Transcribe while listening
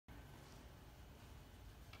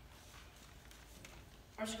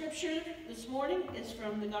Our scripture this morning is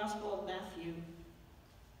from the Gospel of Matthew.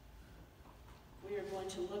 We are going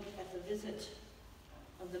to look at the visit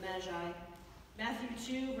of the Magi.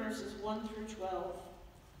 Matthew 2, verses 1 through 12.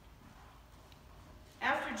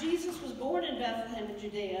 After Jesus was born in Bethlehem in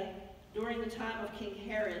Judea, during the time of King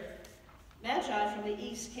Herod, Magi from the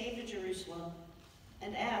east came to Jerusalem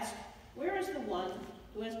and asked, "Where is the one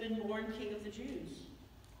who has been born King of the Jews?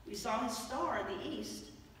 We saw his star in the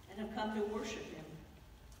east and have come to worship him."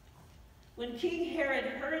 When King Herod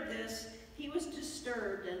heard this, he was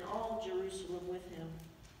disturbed, and all Jerusalem with him.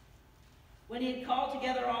 When he had called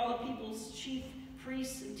together all the people's chief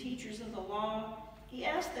priests and teachers of the law, he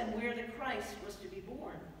asked them where the Christ was to be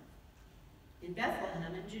born. "In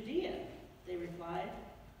Bethlehem in Judea," they replied,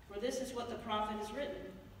 "for this is what the prophet has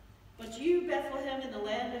written. But you, Bethlehem, in the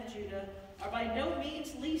land of Judah, are by no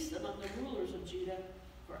means least among the rulers of Judah,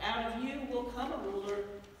 for out of you will come a ruler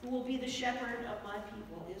who will be the shepherd of my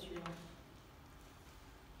people Israel."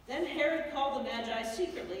 Then Herod called the Magi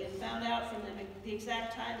secretly and found out from them the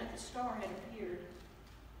exact time that the star had appeared.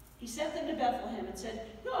 He sent them to Bethlehem and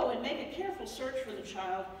said, "Go and make a careful search for the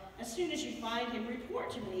child. As soon as you find him,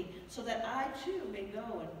 report to me, so that I too may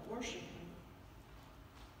go and worship him."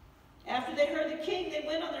 After they heard the king, they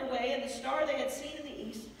went on their way, and the star they had seen in the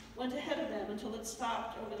east went ahead of them until it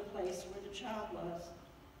stopped over the place where the child was.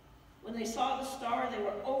 When they saw the star, they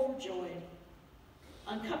were overjoyed.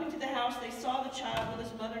 On coming to the house, they saw the child with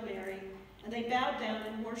his mother Mary, and they bowed down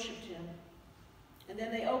and worshipped him. And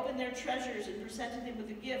then they opened their treasures and presented him with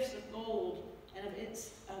the gifts of gold and of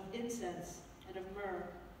incense and of myrrh.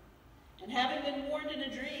 And having been warned in a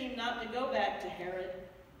dream not to go back to Herod,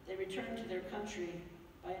 they returned to their country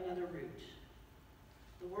by another route.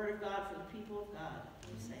 The word of God for the people of God.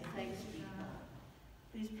 We say, thanks be to God.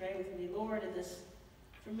 Please pray with me. Lord, in this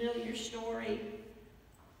familiar story,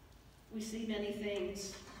 we see many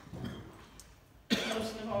things.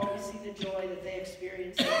 Most of all, we see the joy that they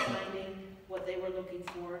experienced in finding what they were looking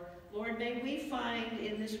for. Lord, may we find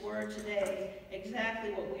in this word today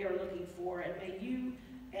exactly what we are looking for, and may you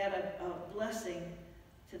add a blessing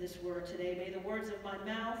to this word today. May the words of my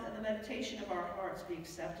mouth and the meditation of our hearts be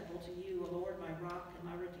acceptable to you, O Lord, my rock and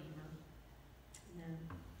my redeemer. Amen.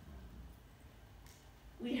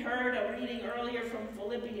 We heard a reading earlier from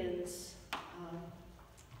Philippians,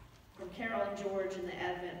 from Carol and George in the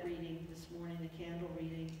Advent reading this morning, the candle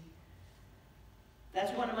reading.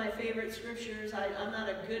 That's one of my favorite scriptures. I'm not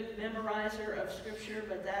a good memorizer of scripture,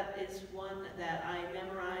 but that is one that I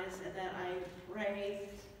memorize and that I pray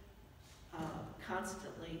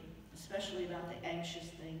constantly, especially about the anxious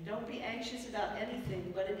thing. Don't be anxious about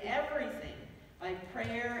anything, but in everything, by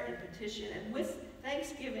prayer and petition and with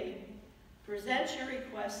thanksgiving, present your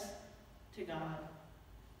requests to God.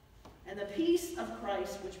 And the peace of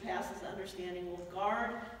Christ, which passes understanding, will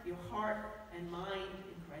guard your heart and mind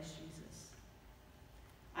in Christ Jesus.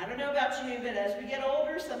 I don't know about you, but as we get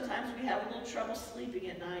older, sometimes we have a little trouble sleeping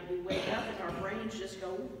at night. We wake up and our brains just go,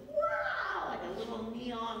 wow, like a little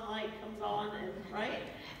neon light comes on, and right?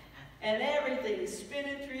 And everything is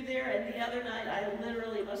spinning through there. And the other night, I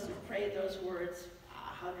literally must have prayed those words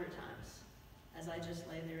 100 times as I just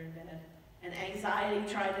lay there in bed. And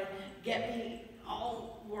anxiety tried to get me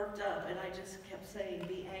all worked up, and I just kept saying,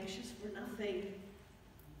 be anxious for nothing,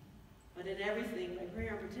 but in everything, by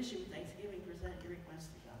prayer and petition with thanksgiving, present your requests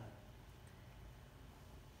to God.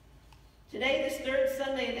 Today, this third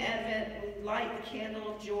Sunday in Advent, we light the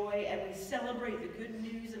candle of joy, and we celebrate the good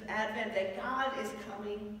news of Advent, that God is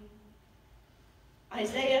coming.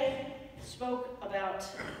 Isaiah spoke about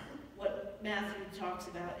what Matthew talks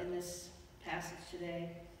about in this passage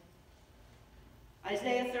today.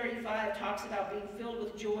 Isaiah 35 talks about being filled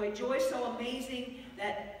with joy. Joy so amazing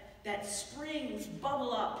that springs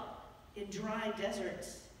bubble up in dry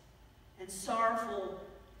deserts, and sorrowful,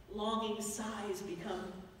 longing sighs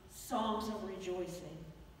become songs of rejoicing.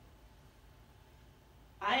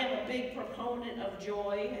 I am a big proponent of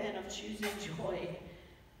joy and of choosing joy,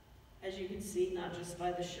 as you can see, not just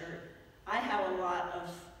by the shirt. I have a lot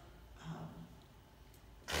of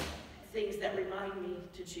things that remind me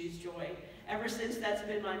to choose joy. Ever since that's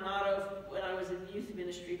been my motto when I was in youth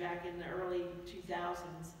ministry back in the early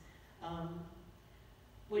 2000s.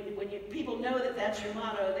 When people know that that's your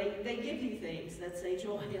motto, they give you things that say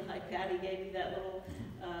joy. Like Patty gave me that little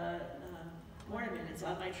ornament. It's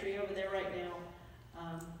on my tree over there right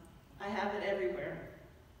now. I have it everywhere.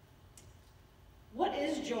 What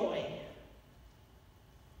is joy?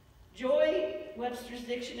 Joy, Webster's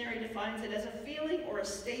dictionary defines it as a feeling or a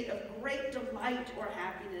state of great delight or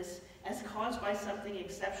happiness as caused by something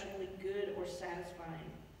exceptionally good or satisfying.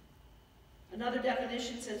 Another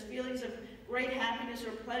definition says feelings of great happiness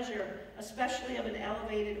or pleasure, especially of an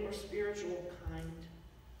elevated or spiritual kind.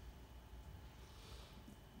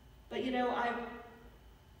 But you know,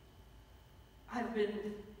 I've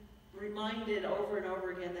been reminded over and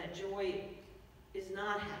over again that joy is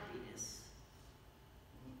not happiness.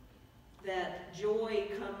 That joy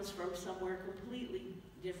comes from somewhere completely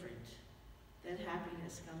different than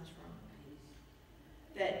happiness comes from.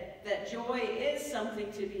 That joy is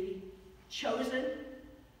something to be chosen.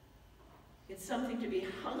 It's something to be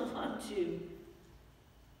hung on to.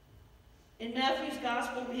 In Matthew's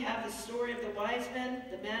gospel, we have the story of the wise men,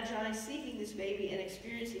 the Magi, seeking this baby and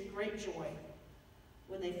experiencing great joy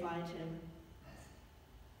when they find him.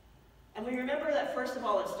 And we remember that, first of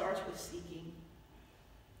all, it starts with seeking.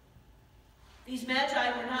 These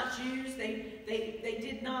Magi were not Jews. They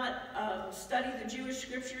did not study the Jewish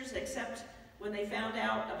scriptures except when they found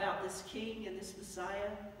out about this king and this Messiah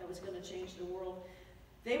that was going to change the world.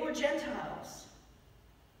 They were Gentiles,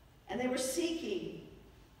 and they were seeking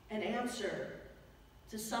an answer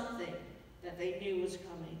to something that they knew was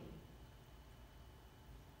coming.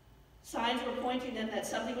 Signs were pointing them that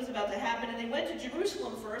something was about to happen, and they went to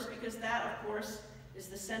Jerusalem first because that, of course, is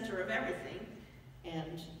the center of everything,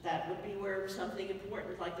 and that would be where something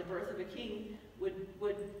important like the birth of a king would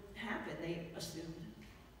happen, they assumed.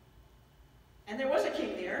 And there was a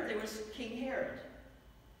king there. There was King Herod.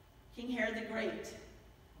 King Herod the Great.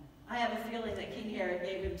 I have a feeling that King Herod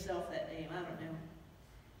gave himself that name. I don't know.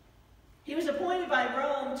 He was appointed by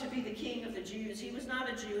Rome to be the king of the Jews. He was not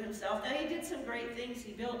a Jew himself. Now, he did some great things.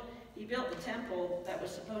 He built the temple that was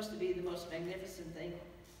supposed to be the most magnificent thing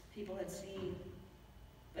people had seen.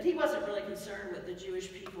 But he wasn't really concerned with the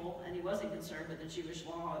Jewish people, and he wasn't concerned with the Jewish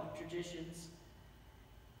law and traditions.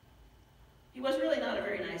 He was really not a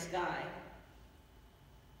very nice guy.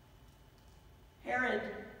 Herod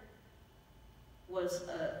was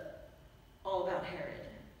all about Herod.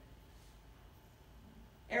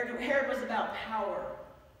 Herod was about power,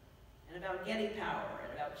 and about getting power,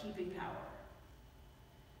 and about keeping power.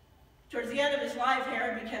 Towards the end of his life,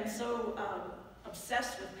 Herod became so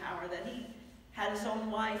obsessed with power that he had his own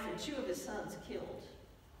wife and 2 of his sons killed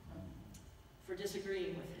for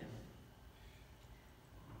disagreeing with him.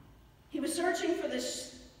 He was searching for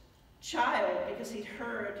this child because he'd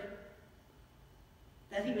heard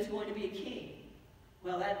that he was going to be a king.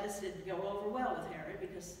 Well, that just didn't go over well with Herod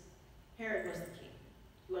because Herod was the king.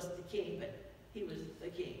 He wasn't the king, but he was the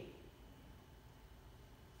king.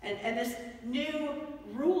 And this new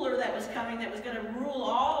ruler that was coming, that was going to rule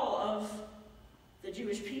all of the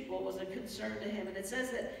Jewish people, was a concern to him. And it says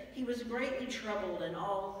that he was greatly troubled, and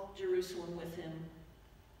all Jerusalem with him.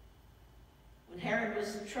 When Herod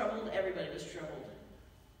was troubled, everybody was troubled.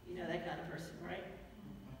 You know that kind of person, right?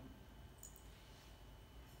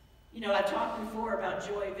 You know, I've talked before about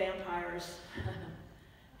joy vampires.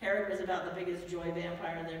 Herod was about the biggest joy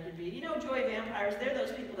vampire there could be. You know, joy vampires, they're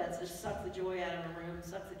those people that just suck the joy out of a room,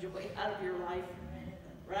 suck the joy out of your life,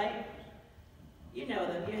 right? You know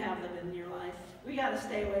them, you have them in your life. We got to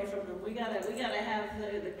stay away from them. We got to have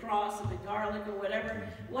the cross and the garlic or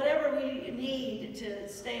whatever we need to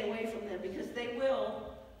stay away from them, because they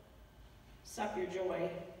will suck your joy.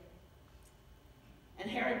 And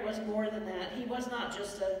Herod was more than that. He was not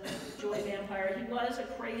just a joy vampire. He was a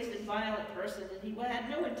crazed and violent person, and he had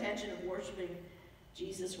no intention of worshiping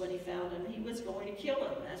Jesus when he found him. He was going to kill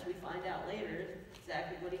him, as we find out later.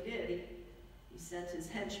 Exactly what he did. He sent his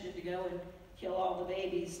henchmen to go and kill all the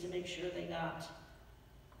babies to make sure they got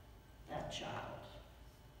that child.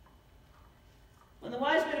 When the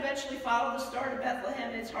wise men eventually followed the star to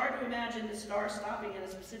Bethlehem, it's hard to imagine the star stopping in a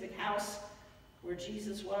specific house where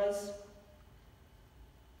Jesus was.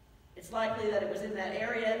 It's likely that it was in that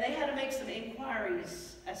area, and they had to make some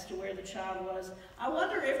inquiries as to where the child was. I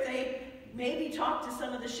wonder if they maybe talked to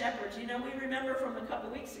some of the shepherds. You know, we remember from a couple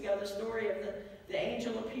weeks ago the story of the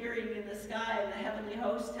angel appearing in the sky and the heavenly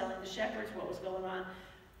host telling the shepherds what was going on.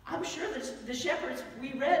 I'm sure that the shepherds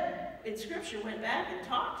we read in Scripture went back and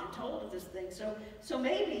talked and told of this thing. So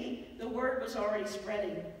maybe the word was already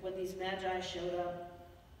spreading when these magi showed up.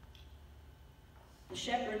 The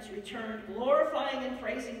shepherds returned, glorifying and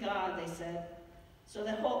praising God, they said. So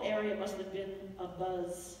the whole area must have been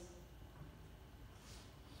abuzz.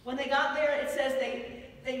 When they got there, it says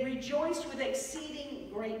they rejoiced with exceeding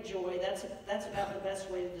great joy. That's about the best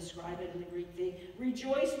way to describe it in the Greek. They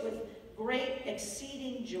rejoiced with great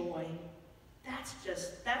exceeding joy. That's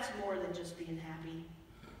more than just being happy.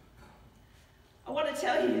 I want to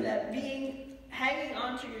tell you that hanging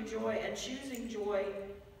on to your joy and choosing joy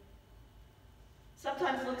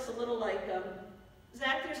sometimes looks a little like,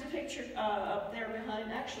 Zach, there's a picture up there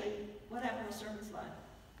behind. Actually, what happened to the sermon slide?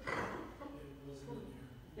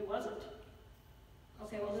 It wasn't?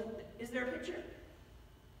 Okay, well, is there a picture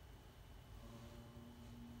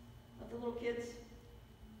of the little kids?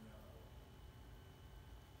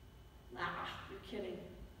 Nah, you're kidding.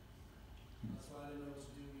 That's why I didn't know what to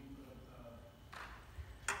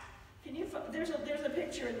do. Can you? There's a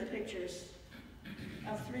picture in the pictures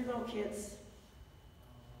of 3 little kids.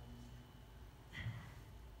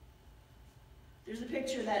 There's a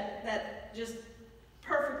picture that just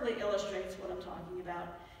perfectly illustrates what I'm talking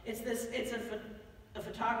about. It's a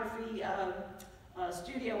photography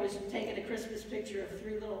studio was taking a Christmas picture of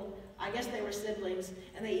 3 little, I guess they were siblings,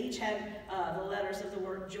 and they each had the letters of the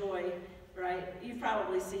word joy, right? You've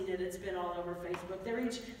probably seen it. It's been all over Facebook.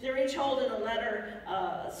 They're each holding a letter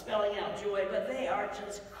spelling out joy, but they are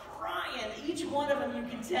just crying. Each one of them, you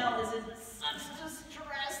can tell, is in such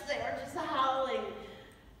distress. They are just howling.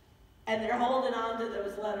 And they're holding on to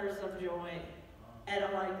those letters of joy. And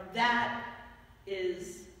I'm like, that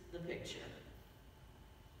is the picture.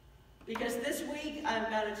 Because this week, I've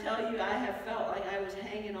got to tell you, I have felt like I was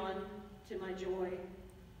hanging on to my joy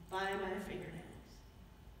by my fingernails.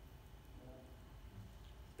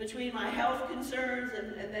 Between my health concerns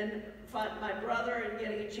and then my brother and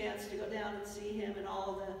getting a chance to go down and see him and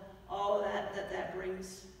all of that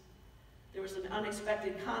brings. There was an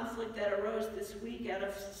unexpected conflict that arose this week out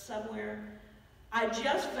of somewhere. I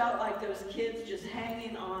just felt like those kids just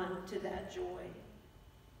hanging on to that joy.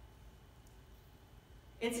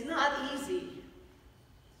 It's not easy.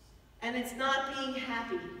 And it's not being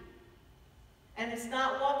happy. And it's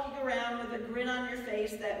not walking around with a grin on your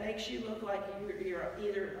face that makes you look like you're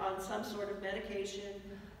either on some sort of medication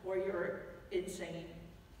or you're insane.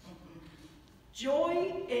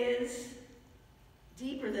 Joy is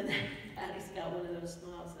deeper than that. Patty's got one of those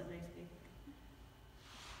smiles that makes me.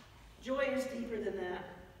 Joy is deeper than that.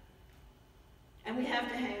 And we have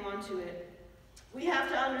to hang on to it. We have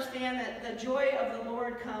to understand that the joy of the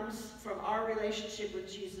Lord comes from our relationship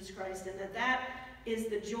with Jesus Christ, and that is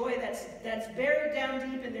the joy that's buried down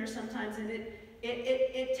deep in there sometimes, and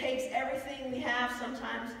it takes everything we have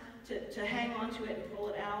sometimes to hang on to it and pull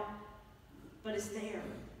it out. But it's there.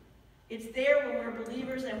 It's there when we're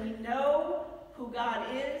believers and we know who God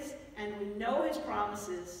is and we know His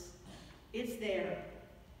promises. It's there.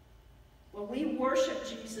 When we worship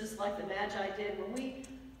Jesus like the Magi did,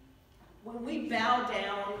 when we bow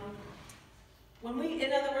down,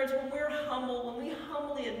 in other words, when we're humble, when we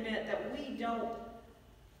humbly admit that we don't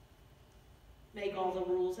make all the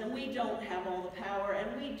rules and we don't have all the power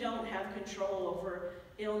and we don't have control over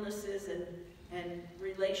illnesses and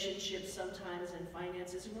relationships sometimes and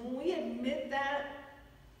finances. When we admit that,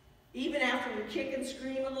 even after we kick and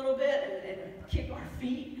scream a little bit and kick our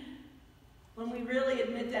feet, when we really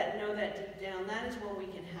admit that and know that deep down, that is when we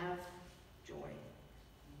can have joy.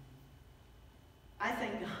 I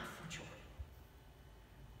thank God for joy.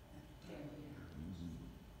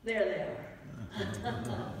 There they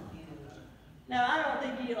are. Now, I don't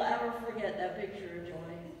think you'll ever forget that picture of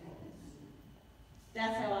joy.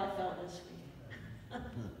 That's how I felt this week.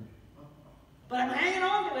 But I'm hanging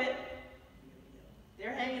on to it.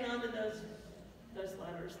 They're hanging on to those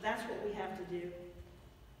letters. That's what we have to do.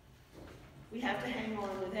 We have to hang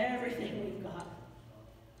on with everything we've got.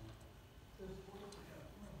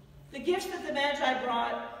 The gifts that the Magi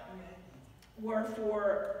brought were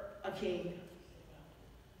for a king.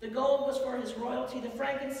 The gold was for his royalty. The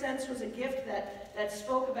frankincense was a gift that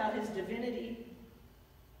spoke about his divinity.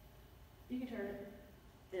 You can turn it.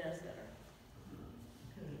 Yeah, that's better.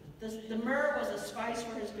 The myrrh was a spice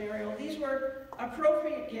for his burial. These were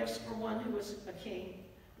appropriate gifts for one who was a king,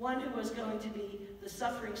 one who was going to be the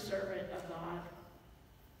suffering servant of God.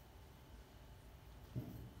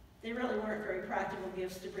 They really weren't very practical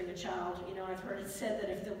gifts to bring a child. You know, I've heard it said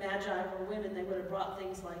that if the Magi were women, they would have brought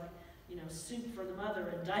things like, you know, soup for the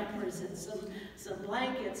mother and diapers and some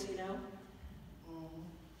blankets, you know.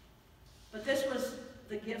 But this was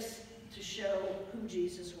the gifts to show who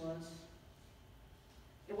Jesus was.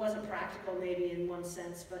 It wasn't practical maybe in one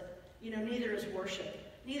sense, but, you know, neither is worship.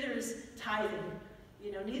 Neither is tithing.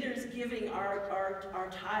 You know, neither is giving our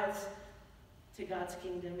tithes to God's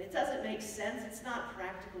kingdom. It doesn't make sense. It's not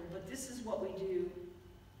practical, but this is what we do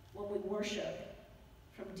when we worship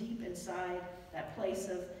from deep inside that place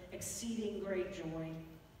of exceeding great joy.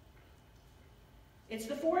 It's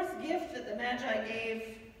the fourth gift that the Magi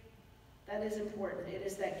gave that is important. It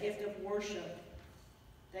is that gift of worship,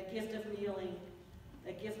 that gift of kneeling,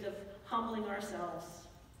 that gift of humbling ourselves.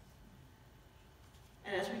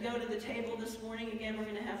 And as we go to the table this morning, again, we're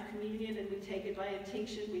going to have communion, and we take it by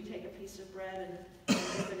intinction. We take a piece of bread and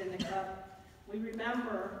dip it in the cup. We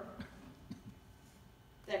remember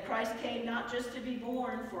That Christ came not just to be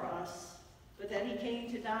born for us, but that he came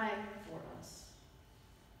to die for us.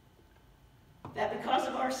 That because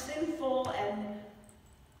of our sinful and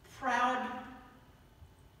proud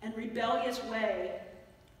and rebellious way,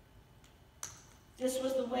 this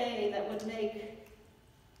was the way that would make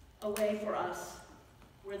a way for us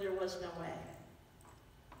where there was no way.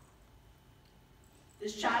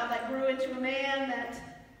 This child that grew into a man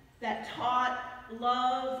that taught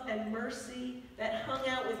love and mercy, that hung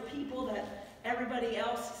out with people that everybody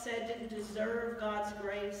else said didn't deserve God's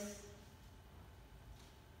grace.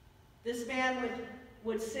 This man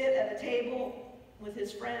would sit at a table with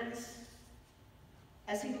his friends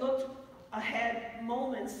as he looked ahead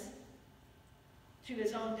moments to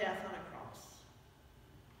his own death on a cross.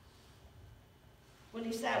 When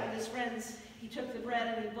he sat with his friends, he took the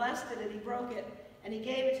bread and he blessed it and he broke it and he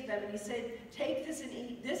gave it to them and he said, "Take this and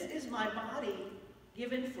eat. This is my body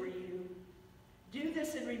given for you. Do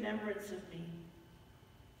this in remembrance of me."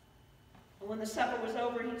 And when the supper was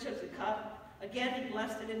over, he took the cup. Again, he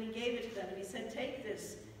blessed it and he gave it to them. And he said, "Take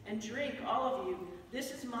this and drink, all of you.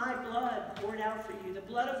 This is my blood poured out for you, the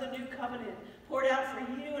blood of the new covenant, poured out for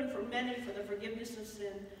you and for many for the forgiveness of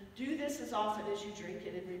sin. Do this as often as you drink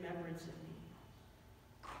it in remembrance of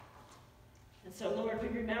me." And so, Lord, we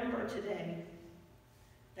remember today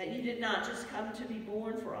that you did not just come to be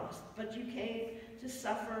born for us, but you came to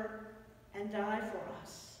suffer and die for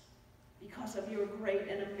us because of your great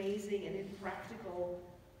and amazing and impractical,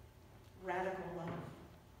 radical love.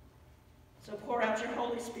 So pour out your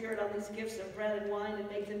Holy Spirit on these gifts of bread and wine and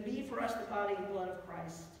make them be for us the body and blood of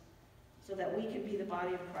Christ, so that we can be the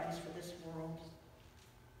body of Christ for this world.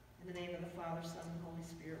 In the name of the Father, Son, and Holy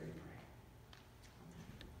Spirit we pray.